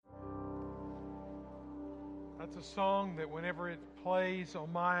That's a song that whenever it plays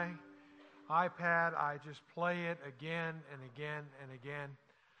on my iPad, I just play it again and again and again,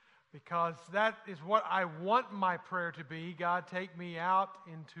 because that is what I want my prayer to be. God, take me out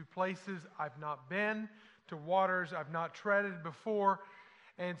into places I've not been, to waters I've not treaded before.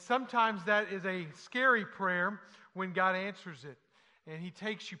 And sometimes that is a scary prayer when God answers it and He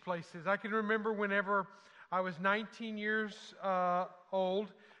takes you places. I can remember whenever I was 19 years old,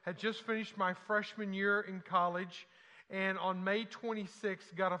 had just finished my freshman year in college, and on May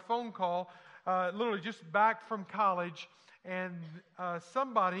 26th got a phone call, literally just back from college, and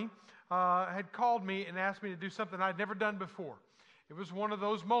somebody had called me and asked me to do something I'd never done before. It was one of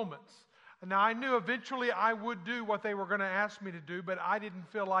those moments. Now, I knew eventually I would do what they were going to ask me to do, but I didn't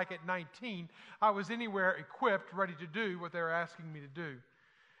feel like at 19 I was anywhere equipped, ready to do what they were asking me to do.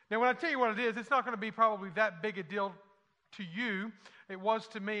 Now, when I tell you what it is, it's not going to be probably that big a deal to you. It was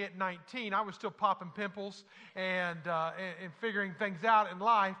to me at 19. I was still popping pimples and figuring things out in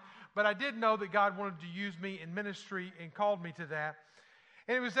life, but I did know that God wanted to use me in ministry and called me to that.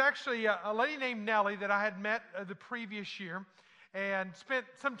 And it was actually a lady named Nellie that I had met the previous year and spent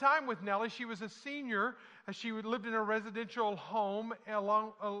some time with Nellie. She was a senior. She lived in a residential home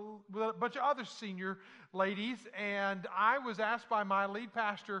along with a bunch of other senior ladies, and I was asked by my lead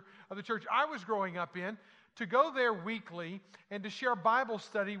pastor of the church I was growing up in to go there weekly and to share Bible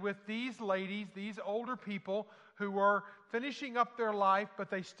study with these ladies, these older people who were finishing up their life,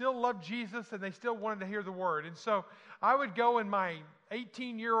 but they still loved Jesus and they still wanted to hear the Word. And so I would go in my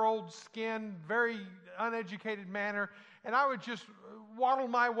 18-year-old skin, very uneducated manner, and I would just waddle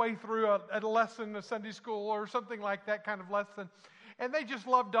my way through a lesson, a Sunday school or something like that kind of lesson. And they just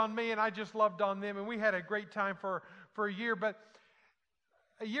loved on me and I just loved on them, and we had a great time for a year. But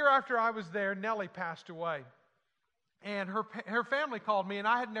a year after I was there, Nellie passed away. And her family called me, and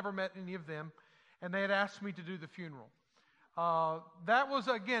I had never met any of them, and they had asked me to do the funeral. That was,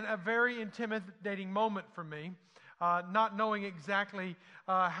 again, a very intimidating moment for me, not knowing exactly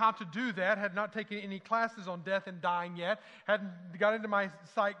how to do that, had not taken any classes on death and dying yet, hadn't got into my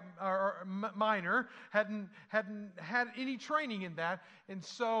psych or minor, hadn't had any training in that, and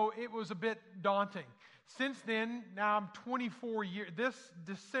so it was a bit daunting. Since then, now I'm 24 years. This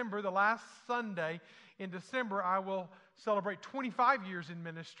December, the last Sunday in December, I will celebrate 25 years in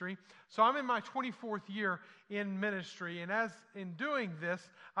ministry. So I'm in my 24th year in ministry. And as in doing this,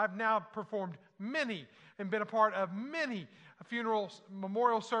 I've now performed many and been a part of many funerals,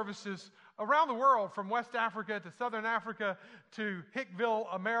 memorial services around the world, from West Africa to Southern Africa to Hickville,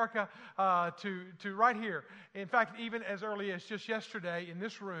 America, to right here. In fact, even as early as just yesterday in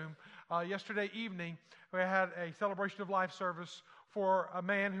this room, yesterday evening, we had a celebration of life service for a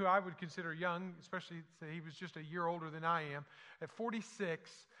man who I would consider young, especially he was just a year older than I am. At 46,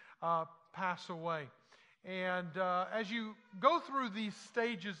 pass away. And as you go through these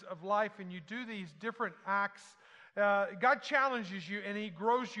stages of life and you do these different acts, God challenges you and He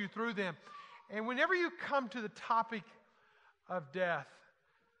grows you through them. And whenever you come to the topic of death,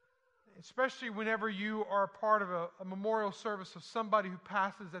 especially whenever you are a part of a memorial service of somebody who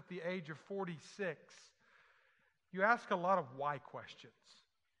passes at the age of 46, you ask a lot of why questions.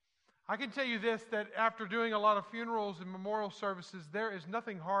 I can tell you this, that after doing a lot of funerals and memorial services, there is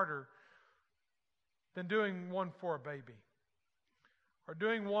nothing harder than doing one for a baby or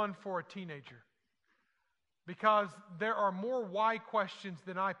doing one for a teenager, because there are more why questions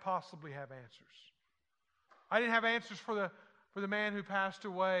than I possibly have answers. I didn't have answers for the man who passed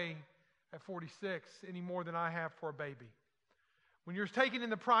away at 46 any more than I have for a baby. When you're taken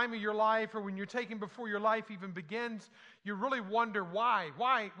in the prime of your life, or when you're taken before your life even begins, you really wonder why.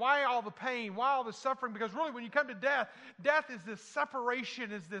 Why all the pain? Why all the suffering? Because really, when you come to death, death is this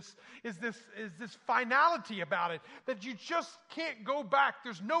separation, is this finality about it, that you just can't go back.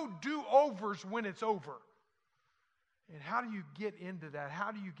 There's no do-overs when it's over. And how do you get into that?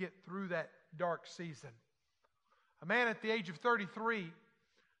 How do you get through that dark season? A man at the age of 33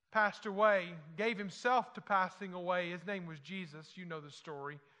 passed away, gave himself to passing away. His name was Jesus. You know the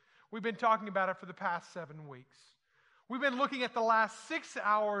story. We've been talking about it for the past 7 weeks. We've been looking at the last 6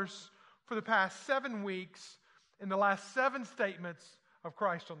 hours for the past 7 weeks in the last 7 statements of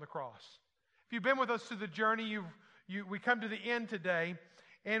Christ on the cross. If you've been with us through the journey, we come to the end today,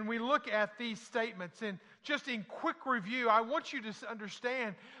 and we look at these statements. And just in quick review, I want you to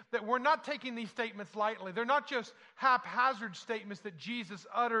understand that we're not taking these statements lightly. They're not just haphazard statements that Jesus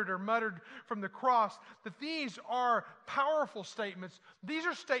uttered or muttered from the cross. That these are powerful statements. These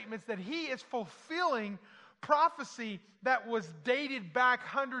are statements that He is fulfilling prophecy that was dated back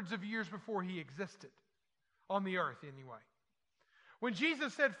hundreds of years before He existed on the earth anyway. When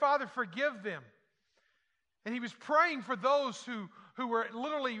Jesus said, "Father, forgive them," And he was praying for those who were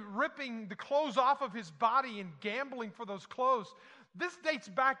literally ripping the clothes off of his body and gambling for those clothes. This dates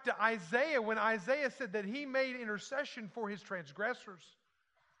back to Isaiah, when Isaiah said that he made intercession for his transgressors.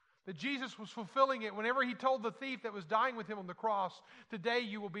 That Jesus was fulfilling it whenever he told the thief that was dying with him on the cross, "Today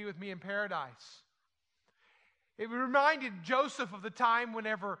you will be with me in paradise." It reminded Joseph of the time when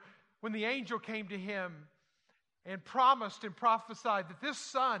the angel came to him and promised and prophesied that this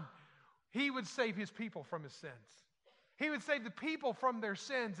son, he would save his people from his sins. He would save the people from their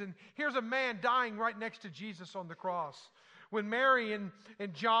sins. And here's a man dying right next to Jesus on the cross. When Mary and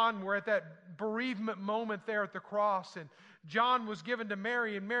John were at that bereavement moment there at the cross, and John was given to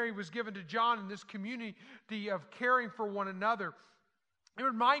Mary, and Mary was given to John in this community of caring for one another, it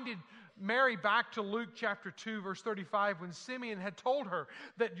reminded Mary back to Luke chapter 2, verse 35, when Simeon had told her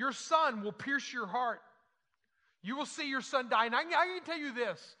that your son will pierce your heart. You will see your son die. And I can tell you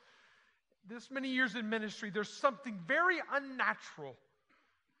this many years in ministry, there's something very unnatural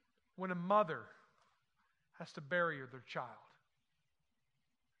when a mother has to bury their child.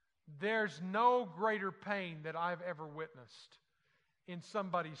 There's no greater pain that I've ever witnessed in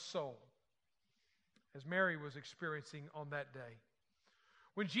somebody's soul as Mary was experiencing on that day.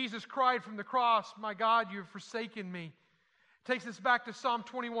 When Jesus cried from the cross, "My God, you have forsaken me," it takes us back to Psalm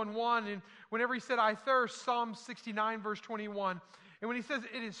 21:1. And whenever he said, "I thirst," Psalm 69, verse 21. And when he says,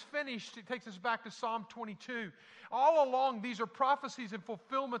 "It is finished," it takes us back to Psalm 22. All along, these are prophecies and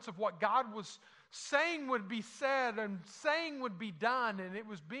fulfillments of what God was saying would be said and saying would be done, and it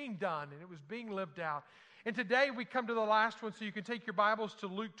was being done, and it was being lived out. And today we come to the last one, so you can take your Bibles to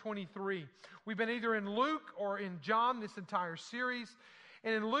Luke 23. We've been either in Luke or in John this entire series.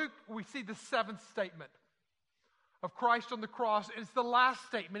 And in Luke, we see the seventh statement of Christ on the cross. It's the last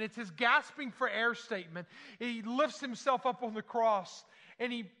statement. It's his gasping for air statement. He lifts himself up on the cross,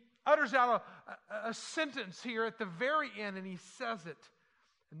 and he utters out a sentence here at the very end, and he says it.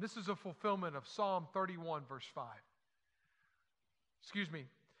 And this is a fulfillment of Psalm 31, verse 5. Excuse me.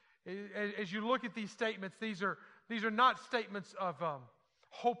 As you look at these statements, these are not statements of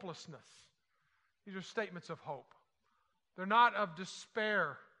hopelessness. These are statements of hope. They're not of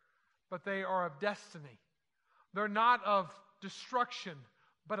despair, but they are of destiny. They're not of destruction,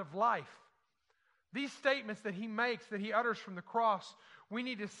 but of life. These statements that he makes, that he utters from the cross, we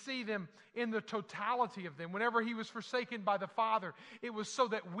need to see them in the totality of them. Whenever he was forsaken by the Father, it was so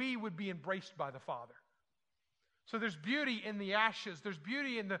that we would be embraced by the Father. So there's beauty in the ashes. There's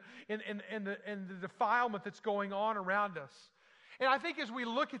beauty in the defilement that's going on around us. And I think as we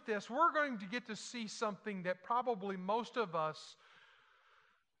look at this, we're going to get to see something that probably most of us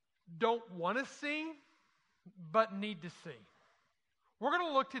don't want to see, but need to see. We're going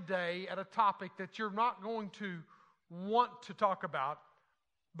to look today at a topic that you're not going to want to talk about,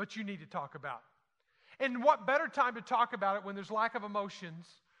 but you need to talk about. And what better time to talk about it when there's lack of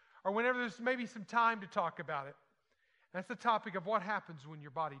emotions, or whenever there's maybe some time to talk about it. That's the topic of what happens when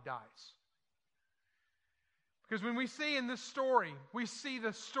your body dies. Because when we see in this story, we see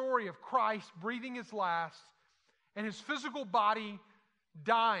the story of Christ breathing his last and his physical body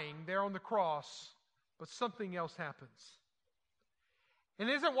dying there on the cross, but something else happens. And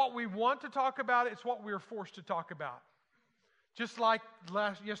it isn't what we want to talk about, it's what we are forced to talk about. Just like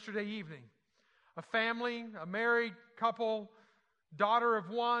yesterday evening. A family, a married couple, daughter of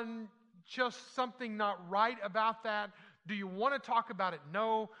one, just something not right about that. Do you want to talk about it?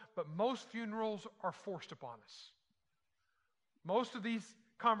 No, but most funerals are forced upon us. Most of these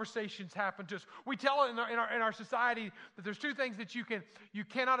conversations happen to us. We tell it in our society that there's two things that you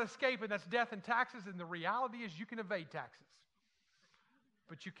cannot escape, and that's death and taxes, and the reality is you can evade taxes,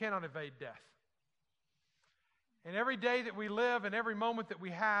 but you cannot evade death. And every day that we live and every moment that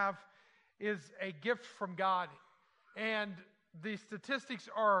we have is a gift from God. And the statistics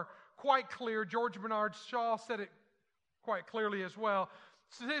are quite clear. George Bernard Shaw said it quite clearly as well.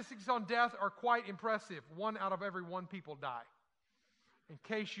 Statistics on death are quite impressive. 1 out of every 1 people die. In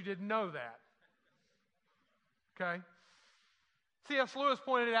case you didn't know that. Okay? C.S. Lewis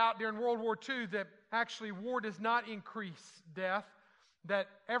pointed out during World War II that actually war does not increase death, that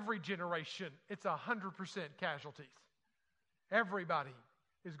every generation, it's 100% casualties. Everybody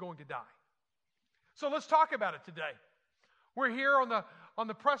is going to die. So let's talk about it today. We're here on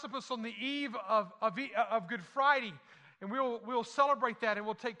the precipice, on the eve of Good Friday, and we'll celebrate that, and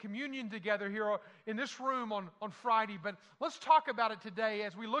we'll take communion together here in this room on Friday. But let's talk about it today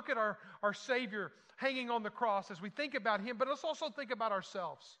as we look at our Savior hanging on the cross, as we think about him, but let's also think about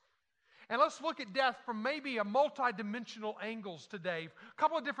ourselves. And let's look at death from maybe a multi-dimensional angles today, a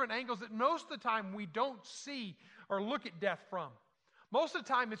couple of different angles that most of the time we don't see or look at death from. Most of the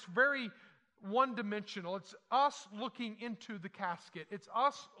time it's very one-dimensional. It's us looking into the casket. It's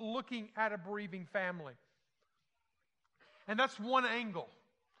us looking at a bereaving family. And that's one angle.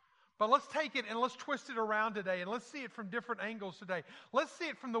 But let's take it and let's twist it around today, and let's see it from different angles today. Let's see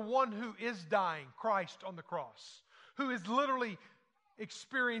it from the one who is dying, Christ on the cross, who is literally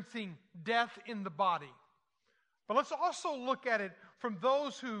experiencing death in the body. But let's also look at it from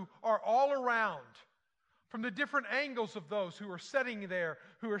those who are all around, from the different angles of those who are sitting there,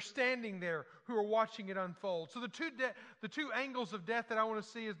 who are standing there, who are watching it unfold. So the two angles of death that I want to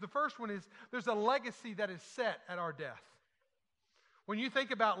see is, the first one is there's a legacy that is set at our death. When you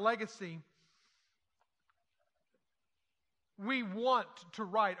think about legacy, we want to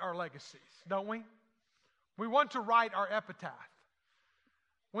write our legacies, don't we? We want to write our epitaph.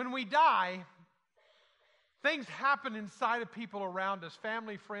 When we die, things happen inside of people around us,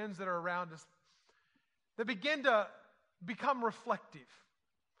 family, friends that are around us, that begin to become reflective.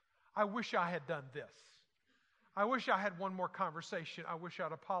 I wish I had done this. I wish I had one more conversation. I wish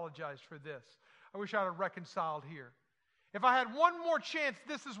I'd apologized for this. I wish I'd have reconciled here. If I had one more chance,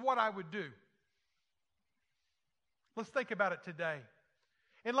 this is what I would do. Let's think about it today.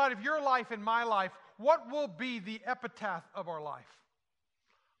 In light of your life and my life, what will be the epitaph of our life?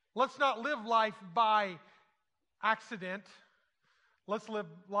 Let's not live life by accident. Let's live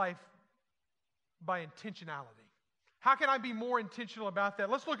life by intentionality. How can I be more intentional about that?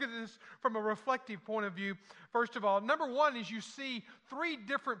 Let's look at this from a reflective point of view. First of all, number one is you see three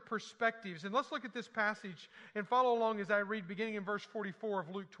different perspectives. And let's look at this passage and follow along as I read, beginning in verse 44 of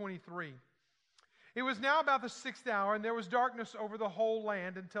Luke 23. It was now about the 6th hour, and there was darkness over the whole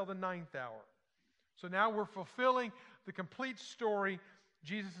land until the 9th hour. So now we're fulfilling the complete story.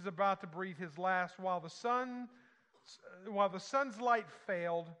 Jesus is about to breathe his last while the sun's light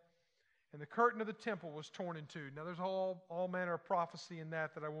failed, and the curtain of the temple was torn in two. Now, there's all manner of prophecy in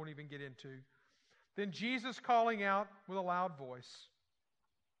that I won't even get into. Then Jesus, calling out with a loud voice,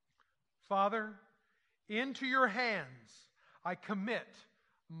 Father, into your hands I commit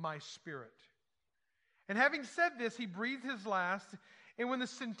my spirit. And having said this, he breathed his last. And when the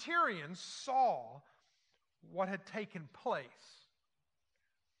centurion saw what had taken place,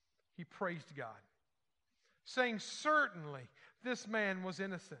 he praised God, saying, certainly this man was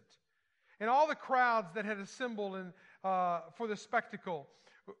innocent. And all the crowds that had assembled for the spectacle,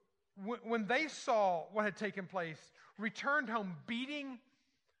 when they saw what had taken place, returned home beating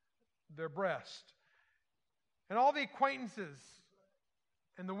their breast. And all the acquaintances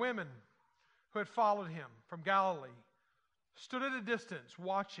and the women who had followed him from Galilee stood at a distance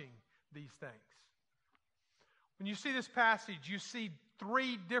watching these things. When you see this passage, you see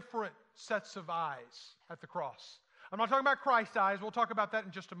three different sets of eyes at the cross. I'm not talking about Christ's eyes. We'll talk about that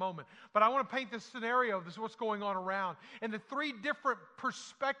in just a moment. But I want to paint this scenario. This is what's going on around. And the three different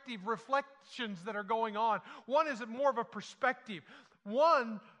perspective reflections that are going on. One is more of a perspective.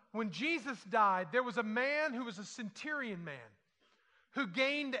 One, when Jesus died, there was a man who was a centurion man who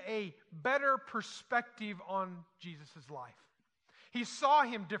gained a better perspective on Jesus' life. He saw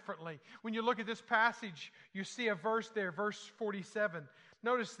him differently. When you look at this passage, you see a verse there, verse 47.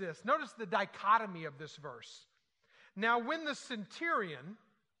 Notice this. Notice the dichotomy of this verse. Now, when the centurion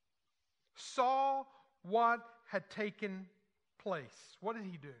saw what had taken place, what did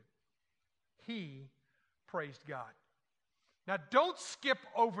he do? He praised God. Now, don't skip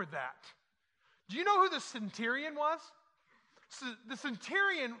over that. Do you know who the centurion was? So the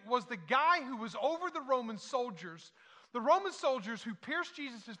centurion was the guy who was over the Roman soldiers. The Roman soldiers who pierced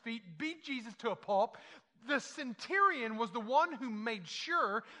Jesus' feet, beat Jesus to a pulp. The centurion was the one who made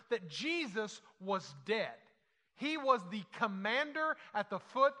sure that Jesus was dead. He was the commander at the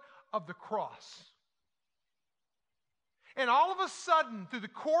foot of the cross. And all of a sudden, through the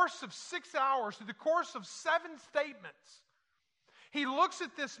course of 6 hours, through the course of 7 statements, he looks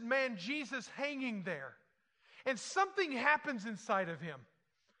at this man, Jesus, hanging there. And something happens inside of him.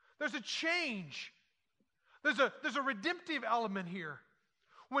 There's a change. There's a redemptive element here.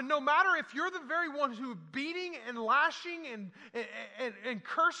 When no matter if you're the very one who beating and lashing and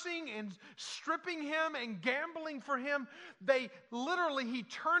cursing and stripping him and gambling for him, he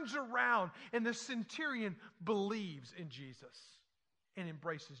turns around and the centurion believes in Jesus and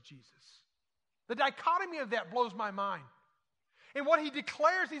embraces Jesus. The dichotomy of that blows my mind. And what he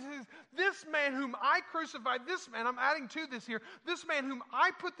declares, he says, this man whom I crucified, this man, I'm adding to this here, this man whom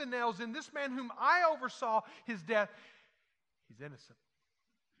I put the nails in, this man whom I oversaw his death, he's innocent.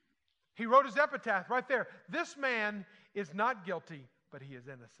 He wrote his epitaph right there. This man is not guilty, but he is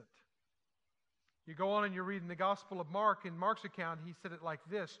innocent. You go on and you're reading the Gospel of Mark. In Mark's account, he said it like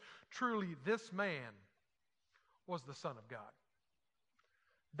this. Truly, this man was the Son of God.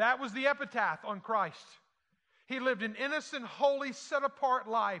 That was the epitaph on Christ. He lived an innocent, holy, set-apart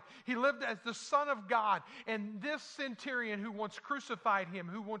life. He lived as the Son of God. And this centurion who once crucified him,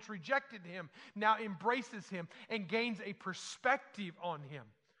 who once rejected him, now embraces him and gains a perspective on him.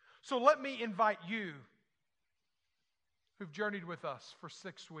 So let me invite you, who've journeyed with us for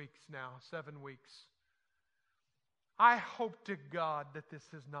 6 weeks now, 7 weeks. I hope to God that this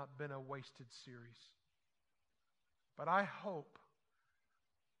has not been a wasted series. But I hope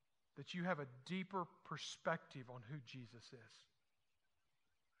that you have a deeper perspective on who Jesus is.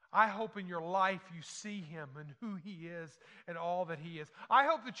 I hope in your life you see Him and who He is and all that He is. I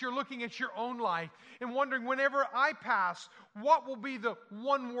hope that you're looking at your own life and wondering, whenever I pass, what will be the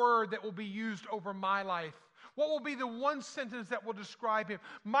one word that will be used over my life? What will be the one sentence that will describe him?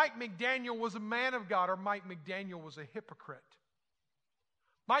 Mike McDaniel was a man of God, or Mike McDaniel was a hypocrite.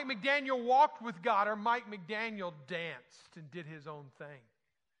 Mike McDaniel walked with God, or Mike McDaniel danced and did his own thing.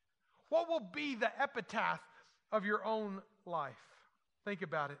 What will be the epitaph of your own life? Think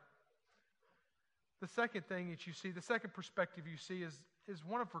about it. The second thing that you see, the second perspective you see is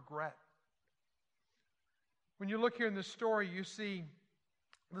one of regret. When you look here in this story, you see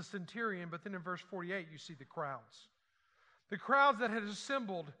the centurion, but then in verse 48, you see the crowds. The crowds that had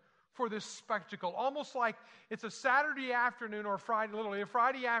assembled for this spectacle, almost like it's a Saturday afternoon or Friday, literally a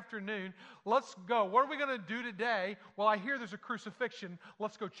Friday afternoon. Let's go. What are we going to do today? Well, I hear there's a crucifixion.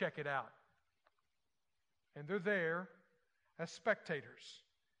 Let's go check it out. And they're there as spectators.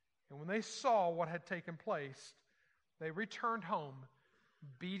 And when they saw what had taken place, they returned home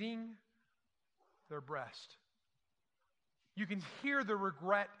beating their breast. You can hear the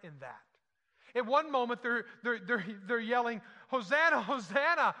regret in that. At one moment, they're yelling, Hosanna,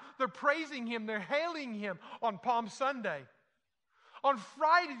 Hosanna. They're praising Him. They're hailing Him on Palm Sunday. On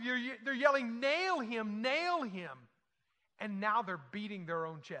Friday, they're yelling, nail Him, nail Him. And now they're beating their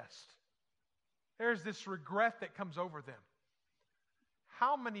own chest. There's this regret that comes over them.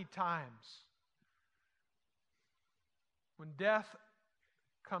 How many times when death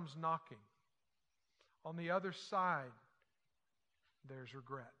comes knocking, on the other side, there's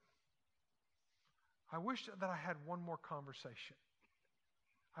regret. I wish that I had one more conversation.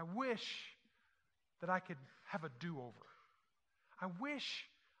 I wish that I could have a do-over. I wish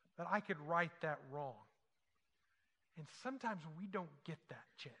that I could right that wrong. And sometimes we don't get that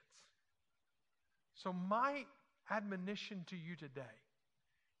chance. So my admonition to you today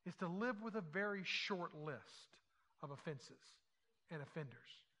is to live with a very short list of offenses and offenders.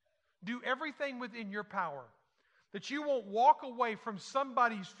 Do everything within your power that you won't walk away from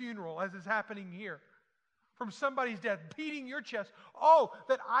somebody's funeral, as is happening here, from somebody's death, beating your chest. Oh,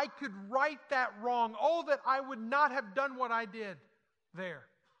 that I could right that wrong. Oh, that I would not have done what I did there.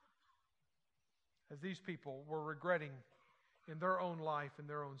 As these people were regretting in their own life, in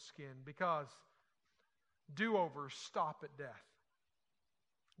their own skin, because do-overs stop at death.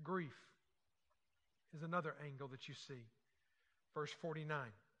 Grief is another angle that you see. Verse 49.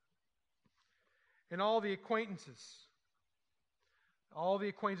 And all the acquaintances,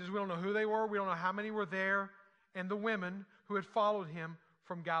 we don't know who they were, we don't know how many were there, and the women who had followed him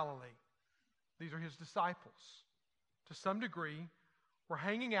from Galilee. These are his disciples. To some degree, were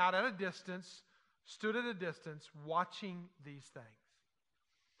hanging out at a distance, stood at a distance, watching these things.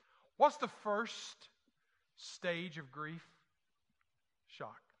 What's the first stage of grief?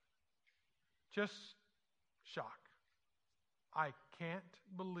 Shock. Just shock. I can't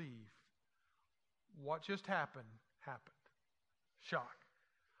believe what just happened. Shock.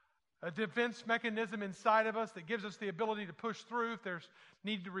 A defense mechanism inside of us that gives us the ability to push through if there's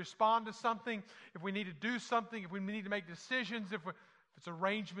need to respond to something, if we need to do something, if we need to make decisions, if it's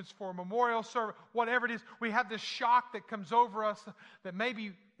arrangements for a memorial service, whatever it is, we have this shock that comes over us that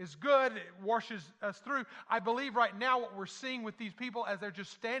maybe is good, it washes us through. I believe right now what we're seeing with these people as they're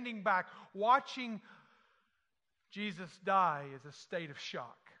just standing back, watching Jesus die, is a state of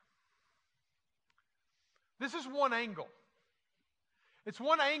shock. This is one angle. It's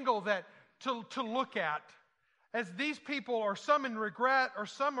one angle that to look at as these people are some in regret or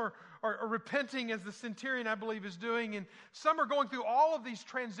some are repenting, as the centurion, I believe, is doing, and some are going through all of these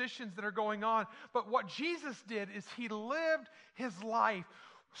transitions that are going on. But what Jesus did is He lived His life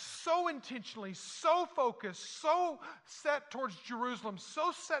so intentionally, so focused, so set towards Jerusalem,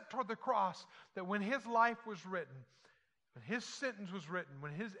 so set toward the cross, that when His life was written, when His sentence was written,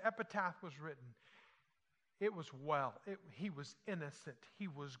 when His epitaph was written, it was well. He was innocent. He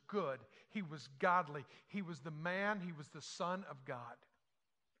was good. He was godly. He was the man. He was the Son of God.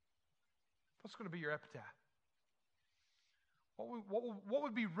 What's going to be your epitaph? What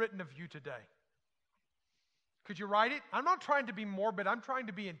would be written of you today? Could you write it? I'm not trying to be morbid. I'm trying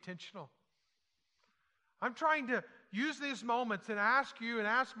to be intentional. I'm trying to use these moments and ask you and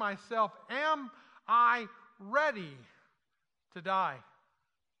ask myself, am I ready to die?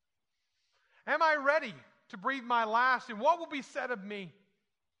 Am I ready to breathe my last? And what will be said of me?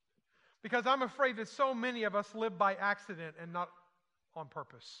 Because I'm afraid that so many of us live by accident and not on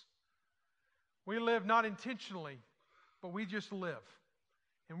purpose. We live not intentionally, but we just live.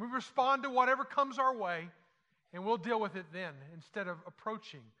 And we respond to whatever comes our way, and we'll deal with it then instead of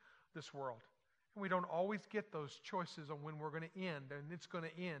approaching this world. And we don't always get those choices on when we're going to end, and it's going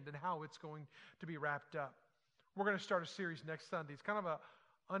to end, and how it's going to be wrapped up. We're going to start a series next Sunday. It's kind of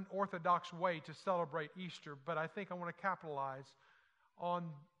an unorthodox way to celebrate Easter, but I think I want to capitalize on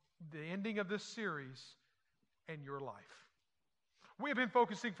the ending of this series and your life. We have been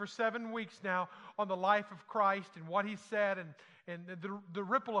focusing for 7 weeks now on the life of Christ and what He said and the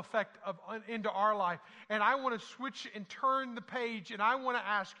ripple effect into our life. And I want to switch and turn the page, and I want to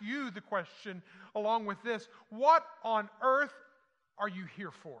ask you the question along with this. What on earth are you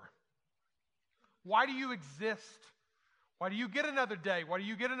here for? Why do you exist? Why do you get another day? Why do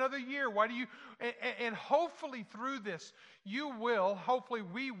you get another year? Why do you? And hopefully through this, hopefully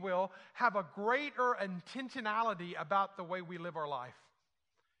we will have a greater intentionality about the way we live our life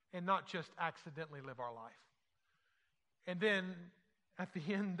and not just accidentally live our life. And then at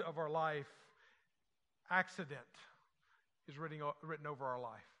the end of our life, accident is written over our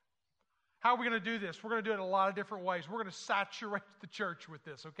life. How are we going to do this? We're going to do it in a lot of different ways. We're going to saturate the church with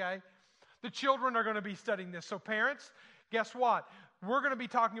this, okay? The children are going to be studying this. So parents, guess what? We're going to be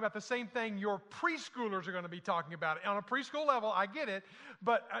talking about the same thing your preschoolers are going to be talking about. On a preschool level, I get it,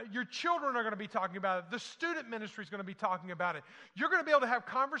 but your children are going to be talking about it. The student ministry is going to be talking about it. You're going to be able to have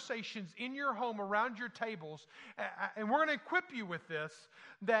conversations in your home around your tables, and we're going to equip you with this,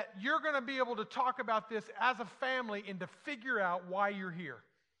 that you're going to be able to talk about this as a family and to figure out why you're here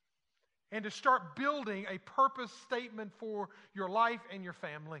and to start building a purpose statement for your life and your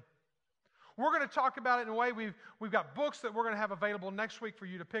family. We're going to talk about it in a way. We've got books that we're going to have available next week for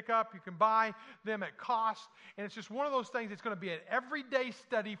you to pick up. You can buy them at cost. And it's just one of those things that's going to be an everyday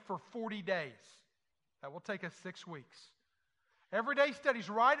study for 40 days. That will take us 6 weeks. Everyday studies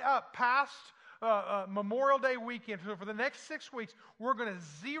right up past Memorial Day weekend. So for the next 6 weeks, we're going to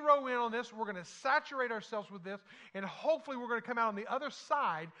zero in on this. We're going to saturate ourselves with this. And hopefully we're going to come out on the other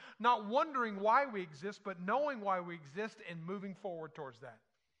side, not wondering why we exist, but knowing why we exist and moving forward towards that.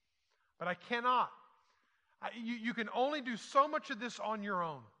 But I cannot. You can only do so much of this on your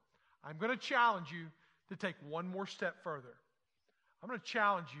own. I'm going to challenge you to take one more step further. I'm going to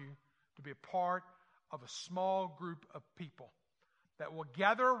challenge you to be a part of a small group of people that will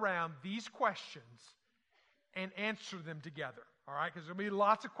gather around these questions and answer them together. All right? Because there'll be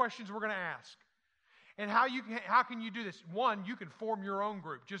lots of questions we're going to ask. And how can you do this? One, you can form your own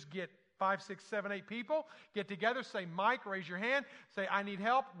group. Just get 5, 6, 7, 8 people, get together, say, Mike, raise your hand, say, I need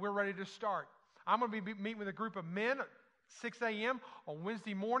help, we're ready to start. I'm going to be meeting with a group of men at 6 a.m. on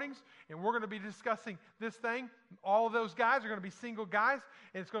Wednesday mornings, and we're going to be discussing this thing. All of those guys are going to be single guys,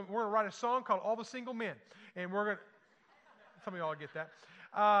 and we're going to write a song called All the Single Men. And we're going to, some of y'all get that.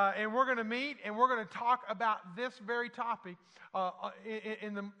 And we're going to meet, and we're going to talk about this very topic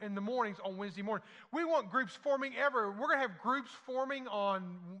in the mornings on Wednesday morning. We want groups forming everywhere. We're going to have groups forming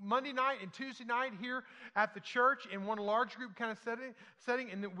on Monday night and Tuesday night here at the church in one large group kind of setting,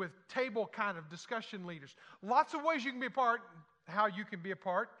 and with table kind of discussion leaders. Lots of ways you can be a part, how you can be a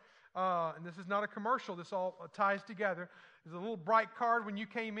part. And this is not a commercial. This all ties together. There's a little bright card when you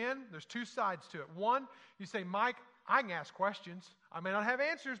came in. There's 2 sides to it. One, you say, Mike, I can ask questions. I may not have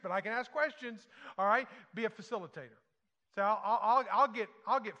answers, but I can ask questions. All right? Be a facilitator. So I'll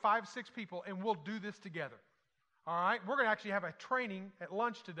get 5, 6 people, and we'll do this together. All right? We're going to actually have a training at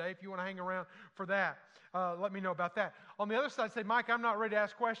lunch today. If you want to hang around for that, let me know about that. On the other side, say, Mike, I'm not ready to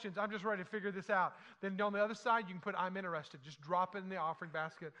ask questions. I'm just ready to figure this out. Then on the other side, you can put I'm interested. Just drop it in the offering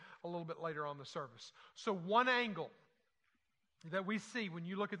basket a little bit later on the service. So one angle that we see when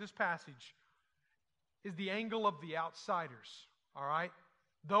you look at this passage is the angle of the outsiders, all right?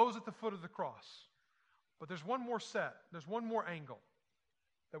 Those at the foot of the cross. But there's one more set. There's one more angle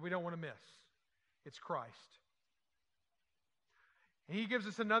that we don't want to miss. It's Christ. And He gives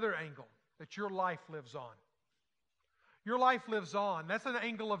us another angle that your life lives on. Your life lives on. That's an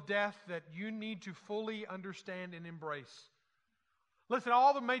angle of death that you need to fully understand and embrace. Listen,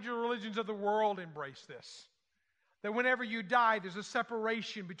 all the major religions of the world embrace this. That whenever you die, there's a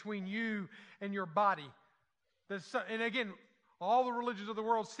separation between you and your body. And again, all the religions of the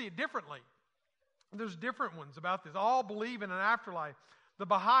world see it differently. There's different ones about this. All believe in an afterlife. The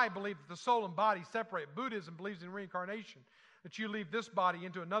Baha'i believe that the soul and body separate. Buddhism believes in reincarnation, that you leave this body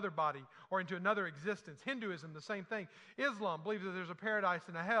into another body or into another existence. Hinduism, the same thing. Islam believes that there's a paradise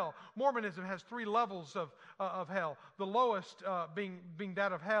and a hell. Mormonism has 3 levels of hell. The lowest being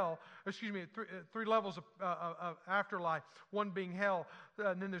that of hell. Three levels of afterlife. One being hell.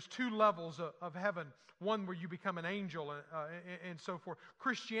 And then there's 2 levels of heaven. One where you become an angel and so forth.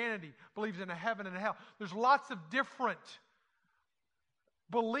 Christianity believes in a heaven and a hell. There's lots of different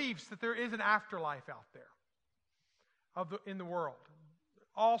beliefs that there is an afterlife out there in the world.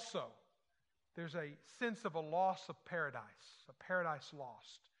 Also, there's a sense of a loss of paradise. A paradise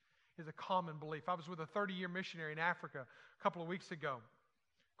lost is a common belief. I was with a 30-year missionary in Africa a couple of weeks ago,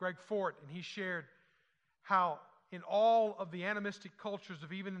 Greg Fort, and he shared how in all of the animistic cultures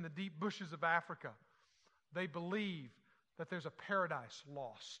of even in the deep bushes of Africa, they believe that there's a paradise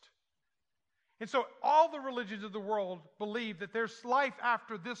lost. And so all the religions of the world believe that there's life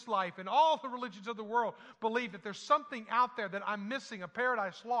after this life, and all the religions of the world believe that there's something out there that I'm missing, a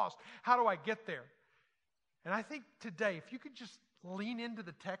paradise lost. How do I get there? And I think today, if you could just lean into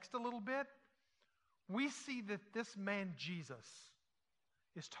the text a little bit, we see that this man Jesus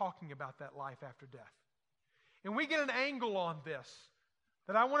is talking about that life after death. And we get an angle on this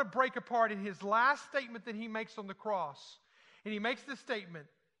that I want to break apart in his last statement that he makes on the cross. And he makes this statement,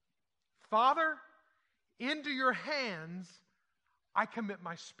 Father, into your hands I commit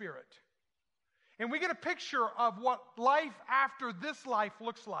my spirit. And we get a picture of what life after this life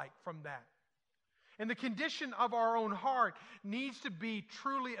looks like from that. And the condition of our own heart needs to be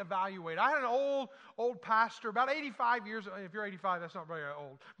truly evaluated. I had an old pastor, about 85 years old. If you're 85, that's not very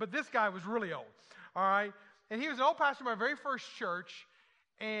old. But this guy was really old, all right? And he was an old pastor in my very first church.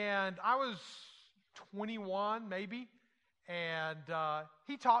 And I was 21, maybe. And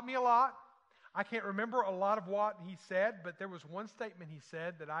he taught me a lot. I can't remember a lot of what he said, but there was one statement he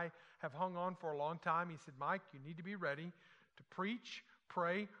said that I have hung on for a long time. He said, Mike, you need to be ready to preach,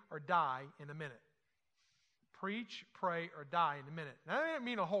 pray, or die in a minute. Preach, pray, or die in a minute. Now, that doesn't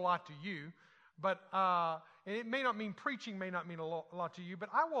mean a whole lot to you, but and it may not mean preaching, may not mean a lot to you, but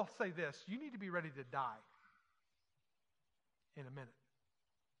I will say this, you need to be ready to die in a minute.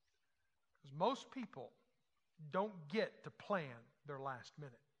 Because most people don't get to plan their last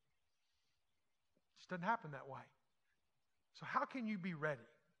minute. It just doesn't happen that way. So how can you be ready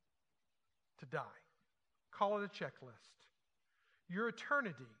to die? Call it a checklist. Your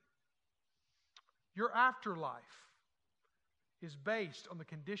eternity, your afterlife is based on the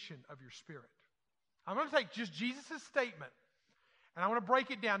condition of your spirit. I'm going to take just Jesus' statement and I want to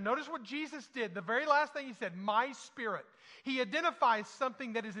break it down. Notice what Jesus did. The very last thing he said, my spirit. He identifies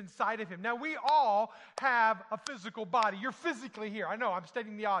something that is inside of him. Now, we all have a physical body. You're physically here. I know, I'm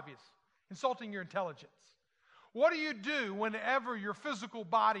stating the obvious, insulting your intelligence. What do you do whenever your physical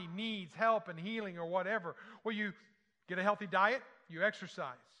body needs help and healing or whatever? Well, you get a healthy diet, you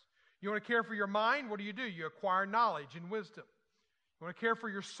exercise. You want to care for your mind? What do? You acquire knowledge and wisdom. You want to care for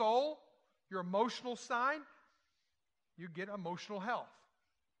your soul, your emotional side? You get emotional health.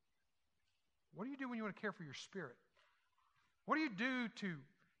 What do you do when you want to care for your spirit? What do you do to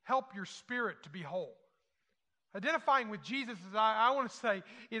help your spirit to be whole? Identifying with Jesus, as I want to say,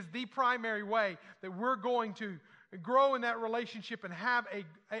 is the primary way that we're going to grow in that relationship and have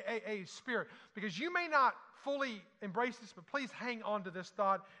a spirit. Because you may not fully embrace this, but please hang on to this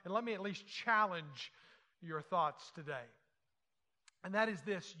thought and let me at least challenge your thoughts today. And that is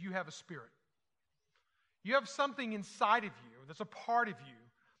this, you have a spirit. You have something inside of you that's a part of you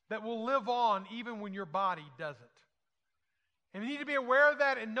that will live on even when your body doesn't. And you need to be aware of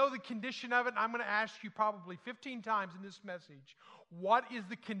that and know the condition of it. And I'm going to ask you probably 15 times in this message, what is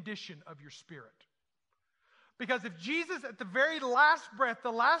the condition of your spirit? Because if Jesus, at the very last breath,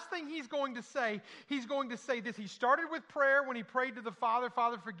 the last thing he's going to say this. He started with prayer when he prayed to the Father,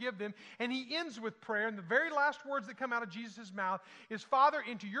 Father, forgive them. And he ends with prayer. And the very last words that come out of Jesus' mouth is, Father,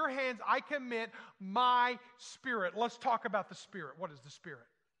 into your hands I commit my spirit. Let's talk about the spirit. What is the spirit?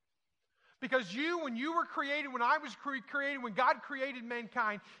 Because when you were created, when I was created, when God created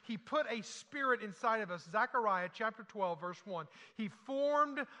mankind, he put a spirit inside of us. Zechariah chapter 12, verse 1. He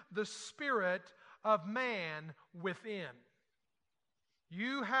formed the spirit of man within.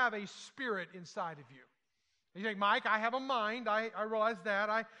 You have a spirit inside of you. You think, Mike, I have a mind. I realize that.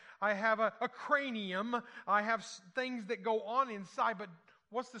 I have a cranium. I have things that go on inside. But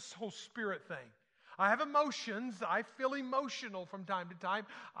what's this whole spirit thing? I have emotions. I feel emotional from time to time.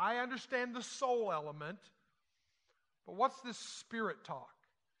 I understand the soul element. But what's this spirit talk?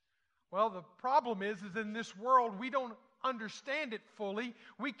 Well, the problem is in this world, we don't understand it fully.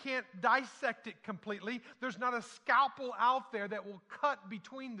 We can't dissect it completely. There's not a scalpel out there that will cut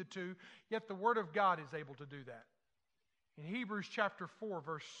between the two, yet the Word of God is able to do that. In Hebrews chapter 4,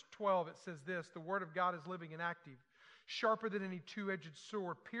 verse 12, it says this, the Word of God is living and active, sharper than any two-edged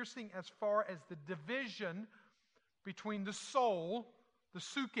sword, piercing as far as the division between the soul, the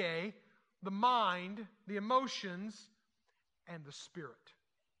psyche, the mind, the emotions, and the spirit.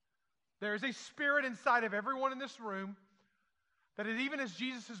 There is a spirit inside of everyone in this room that even as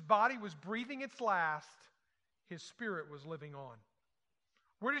Jesus' body was breathing its last, his spirit was living on.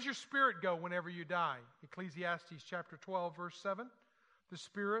 Where does your spirit go whenever you die? Ecclesiastes chapter 12, verse 7. The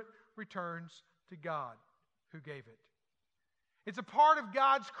spirit returns to God who gave it. It's a part of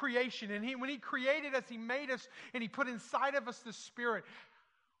God's creation. And when He created us, He made us, and He put inside of us the Spirit.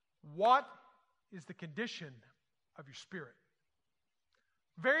 What is the condition of your spirit?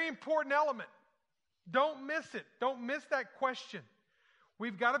 Very important element. Don't miss it. Don't miss that question.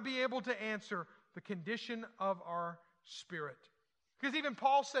 We've got to be able to answer the condition of our spirit. Because even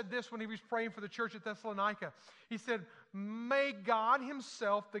Paul said this when he was praying for the church at Thessalonica. He said, may God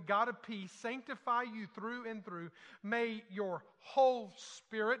Himself, the God of peace, sanctify you through and through. May your whole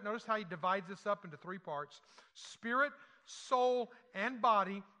spirit, notice how he divides this up into three parts, spirit, soul, and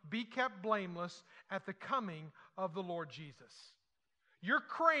body be kept blameless at the coming of the Lord Jesus. Your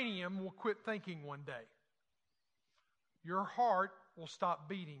cranium will quit thinking one day. Your heart will stop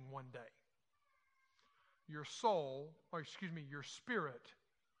beating one day. Your your spirit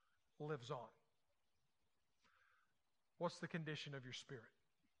lives on. What's the condition of your spirit?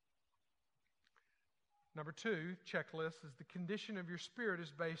 Number 2, checklist, is the condition of your spirit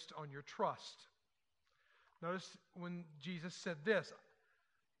is based on your trust. Notice when Jesus said this,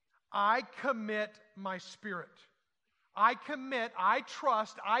 I commit my spirit. I commit, I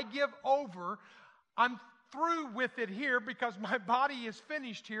trust, I give over. I'm through with it here because my body is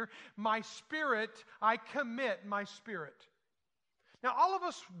finished here. My spirit, I commit my spirit. Now, all of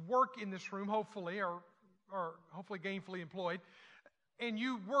us work in this room, hopefully, or hopefully gainfully employed, and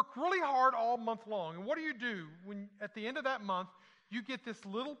you work really hard all month long. And what do? When at the end of that month, you get this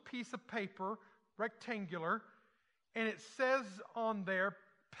little piece of paper, rectangular, and it says on there,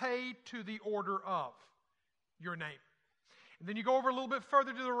 pay to the order of your name. And then you go over a little bit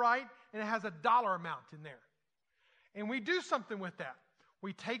further to the right, and it has a dollar amount in there. And we do something with that.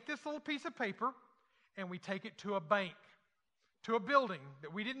 We take this little piece of paper, and we take it to a bank, to a building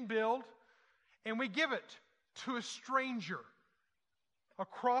that we didn't build, and we give it to a stranger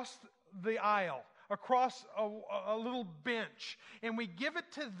across the aisle, across a little bench, and we give it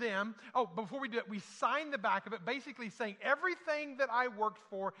to them. Oh, before we do it, we sign the back of it, basically saying everything that I worked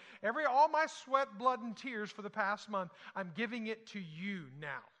for, all my sweat, blood, and tears for the past month, I'm giving it to you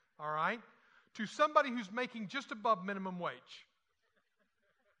now, all right? To somebody who's making just above minimum wage.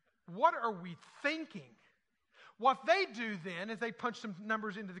 What are we thinking? What they do then is they punch some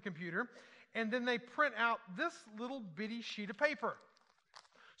numbers into the computer, and then they print out this little bitty sheet of paper.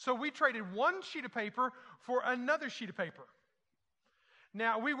 So we traded one sheet of paper for another sheet of paper.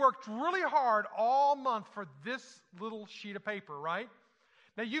 Now, we worked really hard all month for this little sheet of paper, right?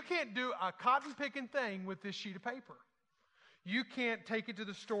 Now, you can't do a cotton-picking thing with this sheet of paper. You can't take it to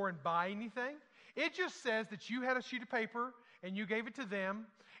the store and buy anything. It just says that you had a sheet of paper and you gave it to them,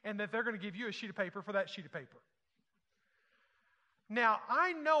 and that they're going to give you a sheet of paper for that sheet of paper. Now,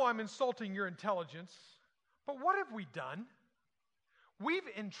 I know I'm insulting your intelligence, but what have we done? We've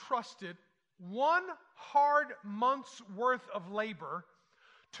entrusted one hard month's worth of labor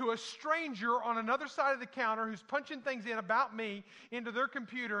to a stranger on another side of the counter who's punching things in about me into their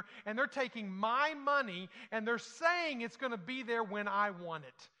computer, and they're taking my money, and they're saying it's going to be there when I want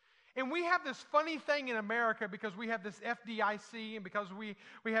it. And we have this funny thing in America because we have this FDIC, and because we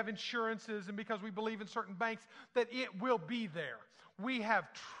have insurances, and because we believe in certain banks, that it will be there. We have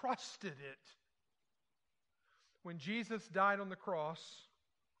trusted it. When Jesus died on the cross,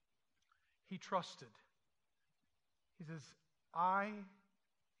 He trusted. He says, I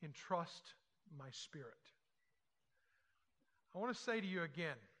entrust my spirit. I want to say to you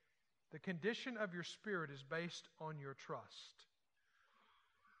again, the condition of your spirit is based on your trust.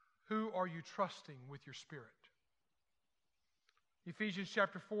 Who are you trusting with your spirit? Ephesians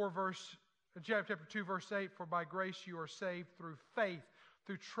chapter 2, verse 8, for by grace you are saved through faith,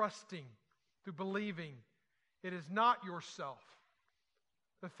 through trusting, through believing. It is not yourself.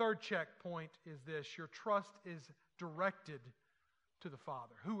 The third checkpoint is this: your trust is directed to the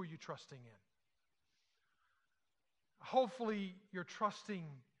Father. Who are you trusting in? Hopefully, you're trusting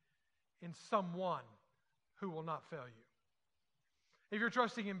in someone who will not fail you. If you're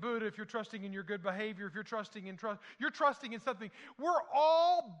trusting in Buddha, if you're trusting in your good behavior, if you're trusting in you're trusting in something. We're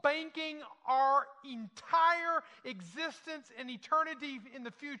all banking our entire existence and eternity in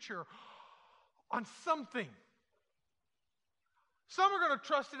the future on something. Some are going to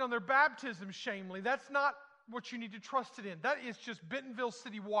trust it on their baptism shamefully. That's not what you need to trust it in. That is just Bentonville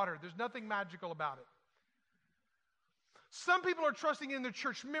City water. There's nothing magical about it. Some people are trusting in their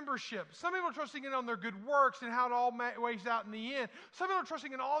church membership. Some people are trusting in on their good works and how it all weighs out in the end. Some people are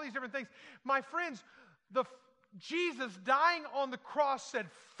trusting in all these different things. My friends, Jesus dying on the cross said,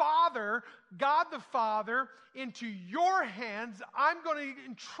 Father, God the Father, into your hands I'm going to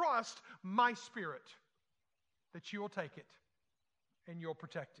entrust my spirit, that you will take it and you'll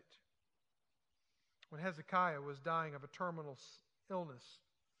protect it. When Hezekiah was dying of a terminal illness,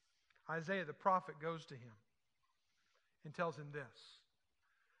 Isaiah the prophet goes to him and tells him this: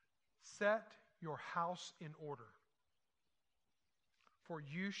 set your house in order, for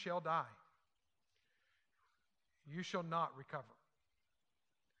you shall die. You shall not recover.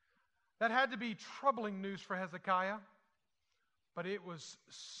 That had to be troubling news for Hezekiah, but it was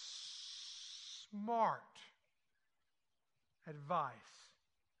smart advice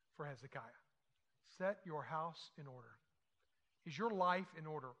for Hezekiah. Set your house in order. Is your life in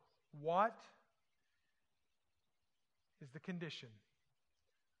order? What is the condition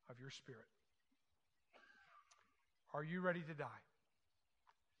of your spirit? Are you ready to die?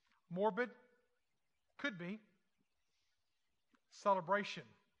 Morbid? Could be. Celebration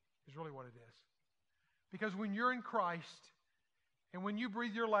is really what it is. Because when you're in Christ, and when you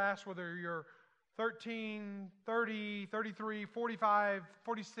breathe your last, whether you're 13, 30, 33, 45,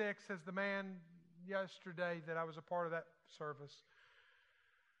 46, as the man yesterday that I was a part of that service,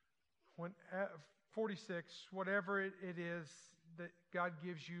 when 46, whatever it is that God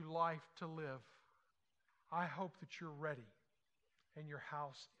gives you life to live, I hope that you're ready and your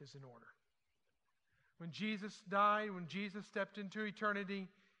house is in order. When Jesus died, when Jesus stepped into eternity,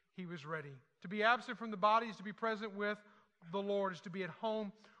 he was ready. To be absent from the body is to be present with the Lord, is to be at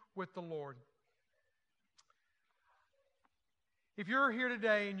home with the Lord. If you're here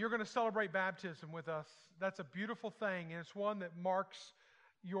today and you're going to celebrate baptism with us, that's a beautiful thing, and it's one that marks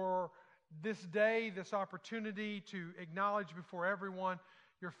this day, this opportunity to acknowledge before everyone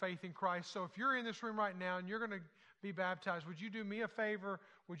your faith in Christ. So if you're in this room right now and you're going to be baptized, would you do me a favor?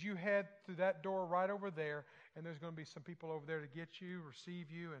 Would you head through that door right over there, and there's going to be some people over there to get you,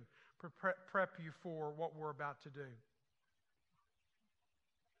 receive you, and prep you for what we're about to do.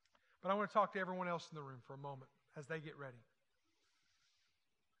 But I want to talk to everyone else in the room for a moment as they get ready.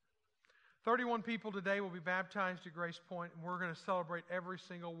 31 people today will be baptized at Grace Point, and we're going to celebrate every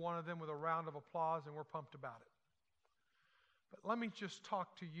single one of them with a round of applause, and we're pumped about it. But let me just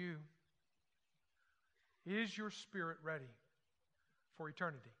talk to you. Is your spirit ready for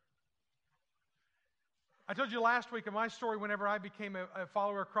eternity? I told you last week of my story whenever I became a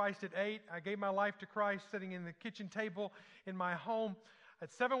follower of Christ at 8. I gave my life to Christ sitting in the kitchen table in my home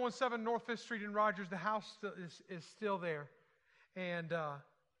at 717 North 5th Street in Rogers. The house is still there. And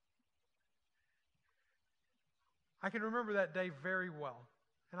I can remember that day very well.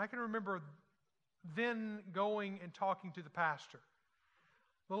 And I can remember then going and talking to the pastor.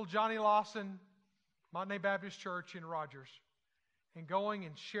 Little Johnny Lawson, Montague Baptist Church in Rogers, and going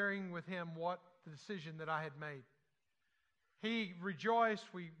and sharing with him what the decision that I had made. He rejoiced.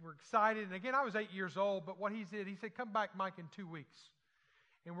 We were excited. And again, I was 8 years old, but what he did, he said, come back, Mike, in 2 weeks,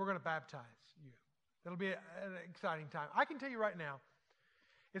 and we're going to baptize you. It'll be an exciting time. I can tell you right now,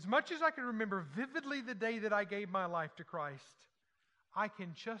 as much as I can remember vividly the day that I gave my life to Christ, I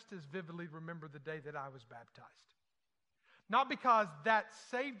can just as vividly remember the day that I was baptized. Not because that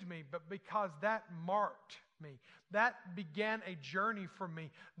saved me, but because that marked me. That began a journey for me.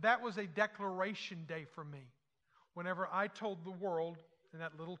 That was a declaration day for me whenever I told the world in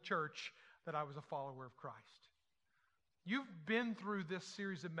that little church that I was a follower of Christ. You've been through this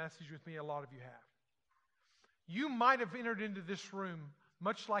series of messages with me, a lot of you have. You might have entered into this room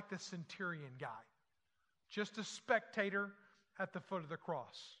much like the centurion guy, just a spectator at the foot of the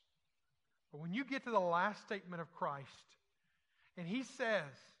cross. But when you get to the last statement of Christ, and he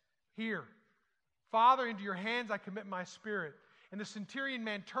says, here, Father, into your hands I commit my spirit. And the centurion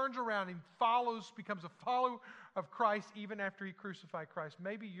man turns around and becomes a follower of Christ even after he crucified Christ.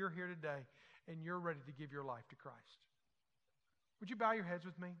 Maybe you're here today and you're ready to give your life to Christ. Would you bow your heads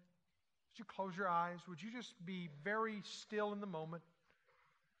with me? Would you close your eyes? Would you just be very still in the moment?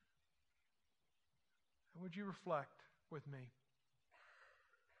 And would you reflect with me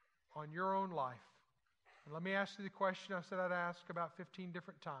on your own life? And let me ask you the question I said I'd ask about 15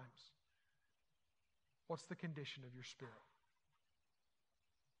 different times. What's the condition of your spirit?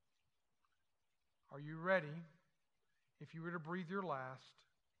 Are you ready, if you were to breathe your last,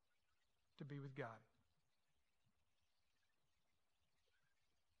 to be with God?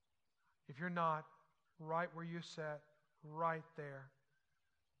 If you're not, right where you sat, right there,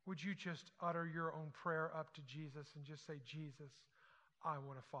 would you just utter your own prayer up to Jesus and just say, Jesus, I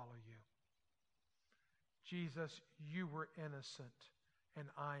want to follow you. Jesus, you were innocent and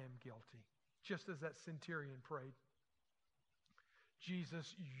I am guilty. Just as that centurion prayed.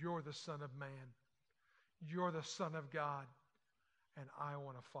 Jesus, you're the Son of Man. You're the Son of God, and I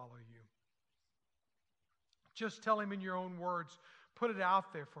want to follow you. Just tell him in your own words. Put it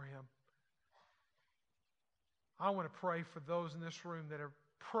out there for him. I want to pray for those in this room that are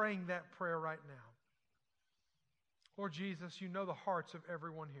praying that prayer right now. Lord Jesus, you know the hearts of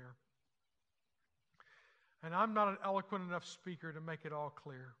everyone here. And I'm not an eloquent enough speaker to make it all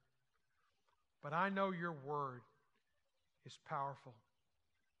clear. But I know your word is powerful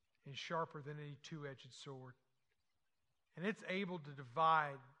and sharper than any two-edged sword. And it's able to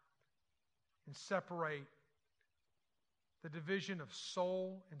divide and separate the division of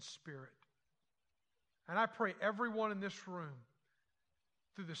soul and spirit. And I pray everyone in this room,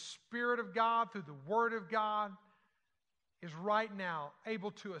 through the Spirit of God, through the Word of God, is right now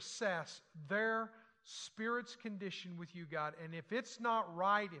able to assess their spirit's condition with you, God. And if it's not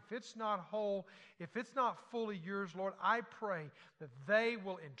right, if it's not whole, if it's not fully yours, Lord, I pray that they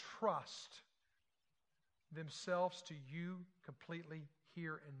will entrust themselves to you completely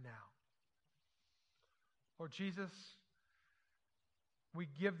here and now. Lord Jesus, we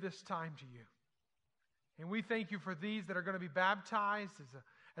give this time to you. And we thank you for these that are going to be baptized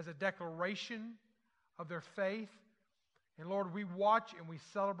as a declaration of their faith. And Lord, we watch and we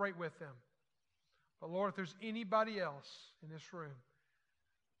celebrate with them. But Lord, if there's anybody else in this room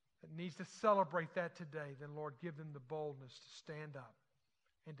that needs to celebrate that today, then Lord, give them the boldness to stand up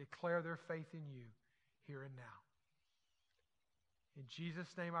and declare their faith in you here and now. In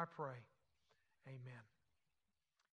Jesus' name I pray. Amen.